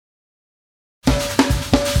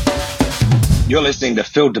You're listening to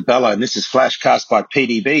Phil DeBello, and this is Flashcast by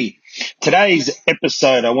PDB. Today's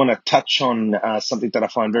episode, I want to touch on something that I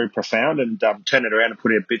find very profound and turn it around and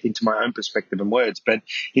put it a bit into my own perspective and words. But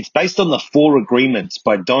it's based on the Four Agreements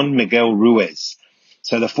by Don Miguel Ruiz.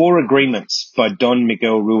 So the Four Agreements by Don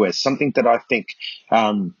Miguel Ruiz, something that I think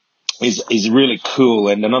is really cool,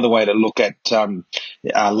 and another way to look at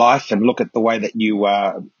life and look at the way that you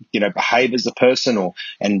behave as a person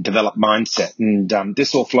and develop mindset. And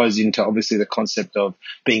this all flows into obviously the concept of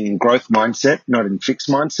being in growth mindset, not in fixed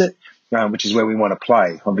mindset, which is where we want to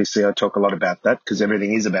play. Obviously, I talk a lot about that because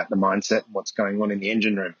everything is about the mindset and what's going on in the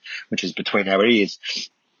engine room, which is between our ears.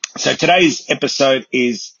 So today's episode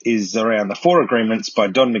is around the Four Agreements by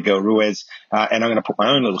Don Miguel Ruiz, and I'm going to put my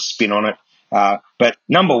own little spin on it. But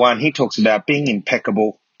number one, he talks about being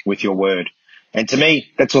impeccable with your word. And to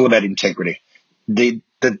me, that's all about integrity. The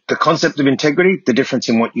concept of integrity, the difference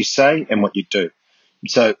in what you say and what you do.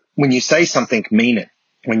 So when you say something, mean it.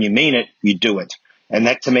 When you mean it, you do it. And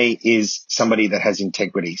that to me is somebody that has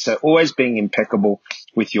integrity. So always being impeccable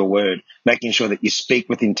with your word, making sure that you speak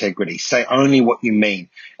with integrity. Say only what you mean.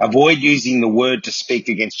 Avoid using the word to speak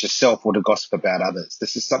against yourself or to gossip about others.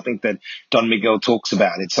 This is something that Don Miguel talks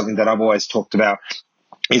about. It's something that I've always talked about,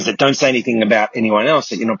 is that don't say anything about anyone else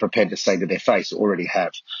that you're not prepared to say to their face or already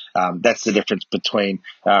have. That's the difference between,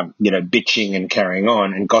 bitching and carrying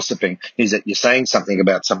on and gossiping, is that you're saying something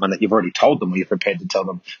about someone that you've already told them or you're prepared to tell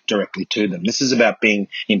them directly to them. This is about being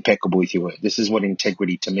impeccable with your word. This is what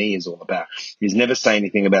integrity to me is all about, is never say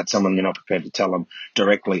anything about someone you're not prepared to tell them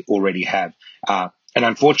directly, already have. And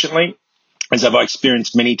unfortunately, as I've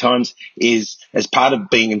experienced many times, is as part of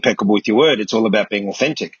being impeccable with your word, it's all about being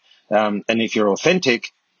authentic. And if you're authentic,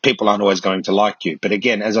 people aren't always going to like you. But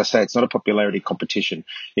again, as I say, it's not a popularity competition.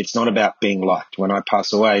 It's not about being liked. When I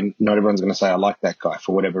pass away, not everyone's going to say I like that guy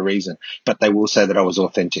for whatever reason, but they will say that I was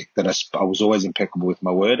authentic, that I was always impeccable with my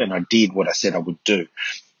word and I did what I said I would do.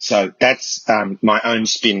 So that's my own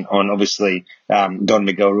spin on obviously Don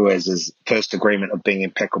Miguel Ruiz's first agreement of being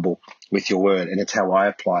impeccable with your word, and it's how I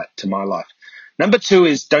apply it to my life. Number two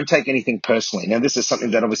is don't take anything personally. Now, this is something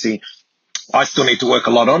that obviously I still need to work a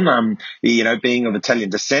lot on, being of Italian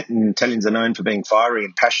descent, and Italians are known for being fiery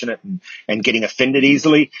and passionate and getting offended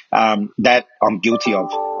easily. That I'm guilty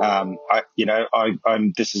of.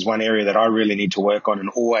 This is one area that I really need to work on and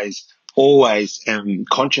always am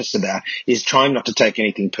conscious about, is trying not to take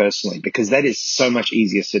anything personally, because that is so much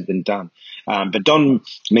easier said than done. But Don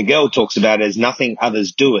Miguel talks about it as nothing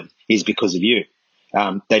others do it is because of you.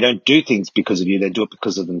 They don't do things because of you. They do it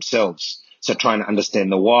because of themselves. So trying to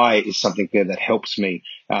understand the why is something there that helps me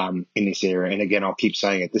in this area. And again, I'll keep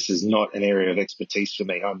saying it. This is not an area of expertise for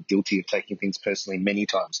me. I'm guilty of taking things personally many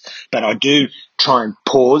times. But I do try and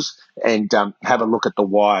pause and have a look at the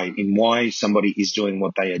why, in why somebody is doing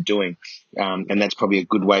what they are doing. And that's probably a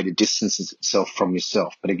good way to distance itself from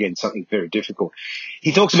yourself. But again, something very difficult.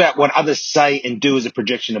 He talks about what others say and do as a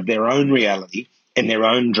projection of their own reality and their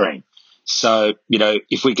own dream. So,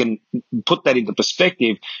 if we can put that into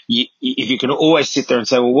perspective, if you can always sit there and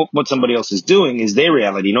say, well, what somebody else is doing is their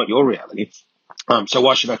reality, not your reality. So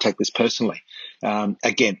why should I take this personally?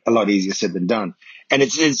 Again, a lot easier said than done. And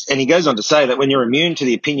and he goes on to say that when you're immune to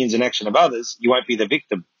the opinions and action of others, you won't be the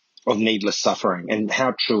victim of needless suffering. And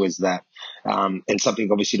how true is that? And something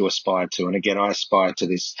obviously to aspire to. And again, I aspire to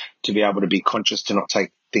this, to be able to be conscious, to not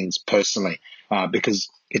take things personally, because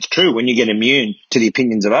it's true. When you get immune to the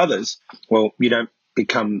opinions of others, well, you don't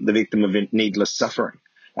become the victim of needless suffering.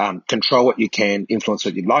 Control what you can, influence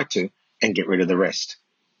what you'd like to, and get rid of the rest.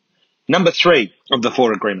 Number three of the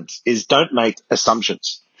Four Agreements is don't make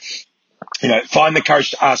assumptions. Find the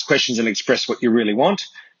courage to ask questions and express what you really want,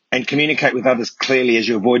 and communicate with others clearly as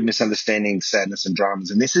you avoid misunderstandings, sadness, and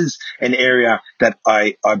dramas. And this is an area that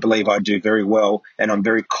I believe I do very well, and I'm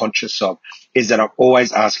very conscious of, is that I'm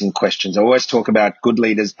always asking questions. I always talk about good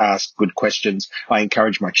leaders ask good questions. I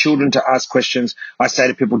encourage my children to ask questions. I say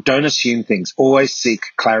to people, don't assume things. Always seek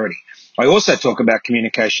clarity. I also talk about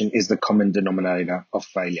communication is the common denominator of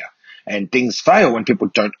failure. And things fail when people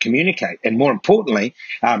don't communicate. And more importantly,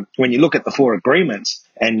 when you look at the Four Agreements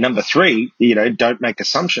and number three, don't make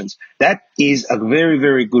assumptions, that is a very,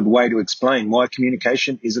 very good way to explain why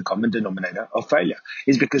communication is a common denominator of failure,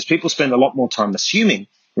 is because people spend a lot more time assuming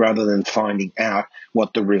rather than finding out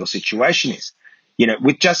what the real situation is.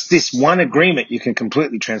 With just this one agreement, you can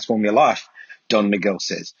completely transform your life. Don Miguel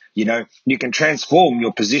says, you can transform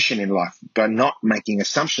your position in life by not making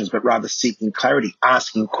assumptions, but rather seeking clarity,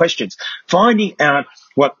 asking questions, finding out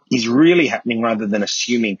what is really happening rather than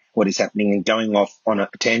assuming what is happening and going off on a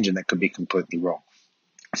tangent that could be completely wrong.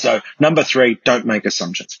 So number three, don't make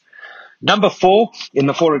assumptions. Number 4 in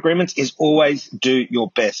the 4 agreements is always do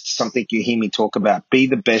your best. Something you hear me talk about. Be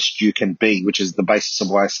the best you can be, which is the basis of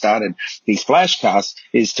why I started these flashcasts,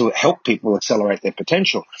 is to help people accelerate their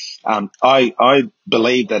potential. I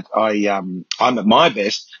believe that I'm at my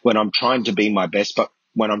best when I'm trying to be my best, but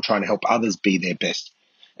when I'm trying to help others be their best.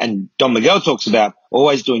 And Don Miguel talks about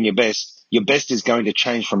always doing your best. Your best is going to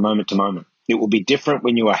change from moment to moment. It will be different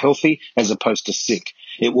when you are healthy as opposed to sick.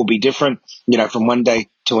 It will be different, from one day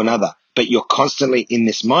to another. But you're constantly in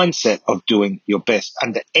this mindset of doing your best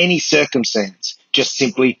under any circumstance. Just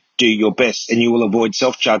simply do your best and you will avoid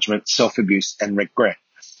self-judgment, self-abuse and regret.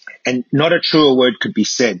 And not a truer word could be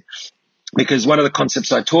said, because one of the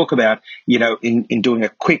concepts I talk about, in doing a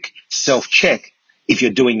quick self-check, if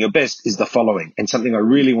you're doing your best, is the following, and something I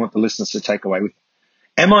really want the listeners to take away with.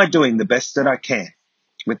 Am I doing the best that I can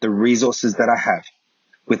with the resources that I have,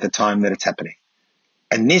 with the time that it's happening?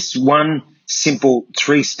 And this one simple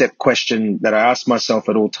 3-step question that I ask myself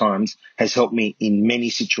at all times has helped me in many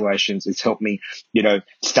situations. It's helped me,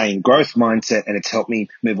 stay in growth mindset, and it's helped me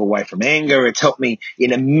move away from anger. It's helped me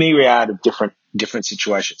in a myriad of different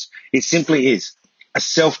situations. It simply is a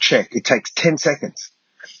self-check. It takes 10 seconds.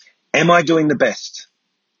 Am I doing the best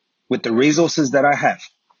with the resources that I have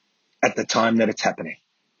at the time that it's happening?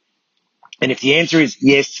 And if the answer is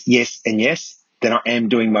yes, yes, and yes, then I am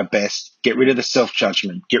doing my best. Get rid of the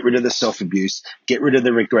self-judgment, get rid of the self-abuse, get rid of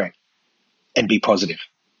the regret, and be positive.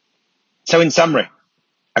 So in summary,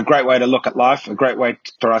 a great way to look at life, a great way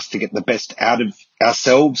for us to get the best out of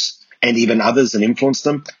ourselves and even others and influence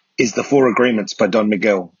them, is the 4 agreements by Don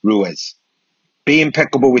Miguel Ruiz. Be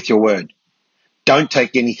impeccable with your word. Don't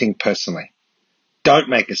take anything personally. Don't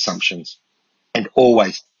make assumptions, and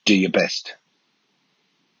always do your best.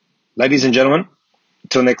 Ladies and gentlemen,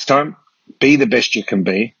 until next time, be the best you can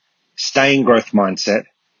be, stay in growth mindset,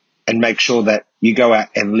 and make sure that you go out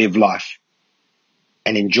and live life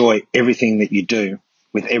and enjoy everything that you do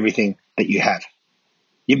with everything that you have.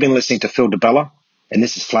 You've been listening to Phil DiBella, and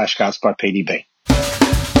this is Flashcast by PDB.